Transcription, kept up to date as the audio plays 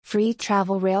Free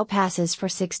travel rail passes for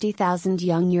 60,000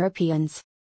 young Europeans.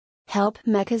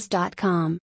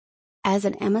 Helpmechas.com. As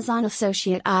an Amazon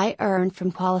associate, I earned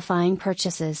from qualifying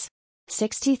purchases.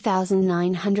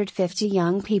 60,950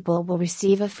 young people will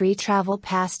receive a free travel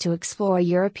pass to explore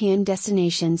European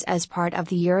destinations as part of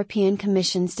the European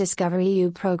Commission's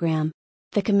DiscoverEU program.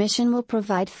 The Commission will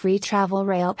provide free travel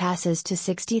rail passes to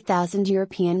 60,000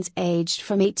 Europeans aged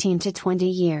from 18 to 20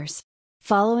 years.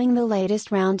 Following the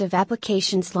latest round of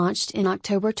applications launched in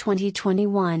October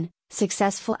 2021,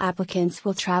 successful applicants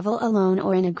will travel alone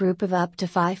or in a group of up to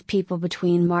 5 people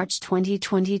between March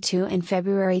 2022 and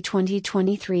February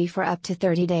 2023 for up to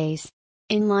 30 days.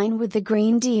 In line with the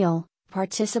Green Deal,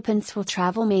 participants will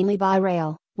travel mainly by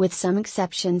rail, with some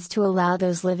exceptions to allow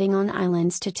those living on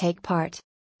islands to take part.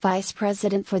 Vice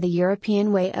President for the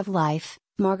European Way of Life,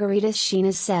 Margarita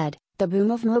Scheenes said, "The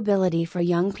boom of mobility for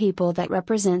young people that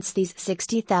represents these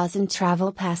 60,000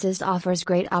 travel passes offers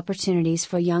great opportunities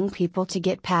for young people to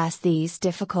get past these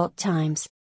difficult times."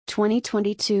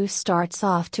 2022 starts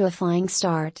off to a flying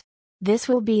start. This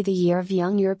will be the year of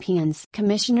young Europeans.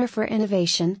 Commissioner for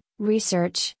Innovation,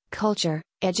 Research, Culture,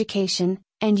 Education,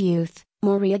 and Youth,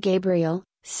 Maria Gabriel,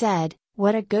 said,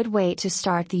 "What a good way to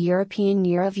start the European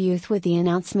Year of Youth with the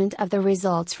announcement of the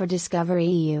results for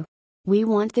DiscoverEU. We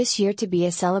want this year to be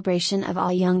a celebration of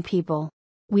all young people.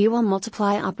 We will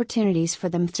multiply opportunities for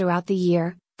them throughout the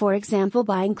year, for example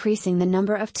by increasing the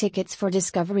number of tickets for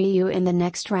DiscoverEU in the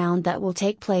next round that will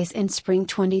take place in spring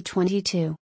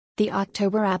 2022. The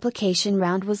October application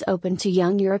round was open to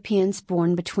young Europeans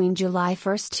born between July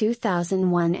 1,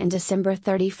 2001 and December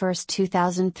 31,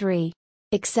 2003.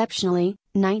 Exceptionally,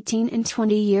 19 and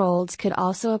 20-year-olds could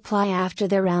also apply after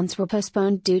their rounds were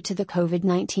postponed due to the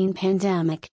COVID-19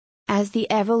 pandemic. As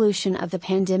the evolution of the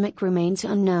pandemic remains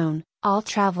unknown, all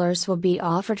travelers will be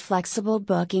offered flexible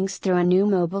bookings through a new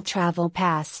mobile travel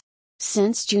pass.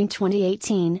 Since June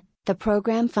 2018, the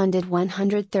program funded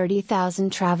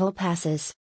 130,000 travel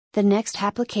passes. The next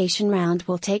application round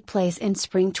will take place in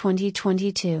spring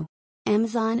 2022.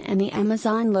 Amazon and the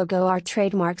Amazon logo are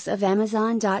trademarks of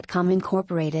Amazon.com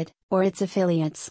Incorporated, or its affiliates.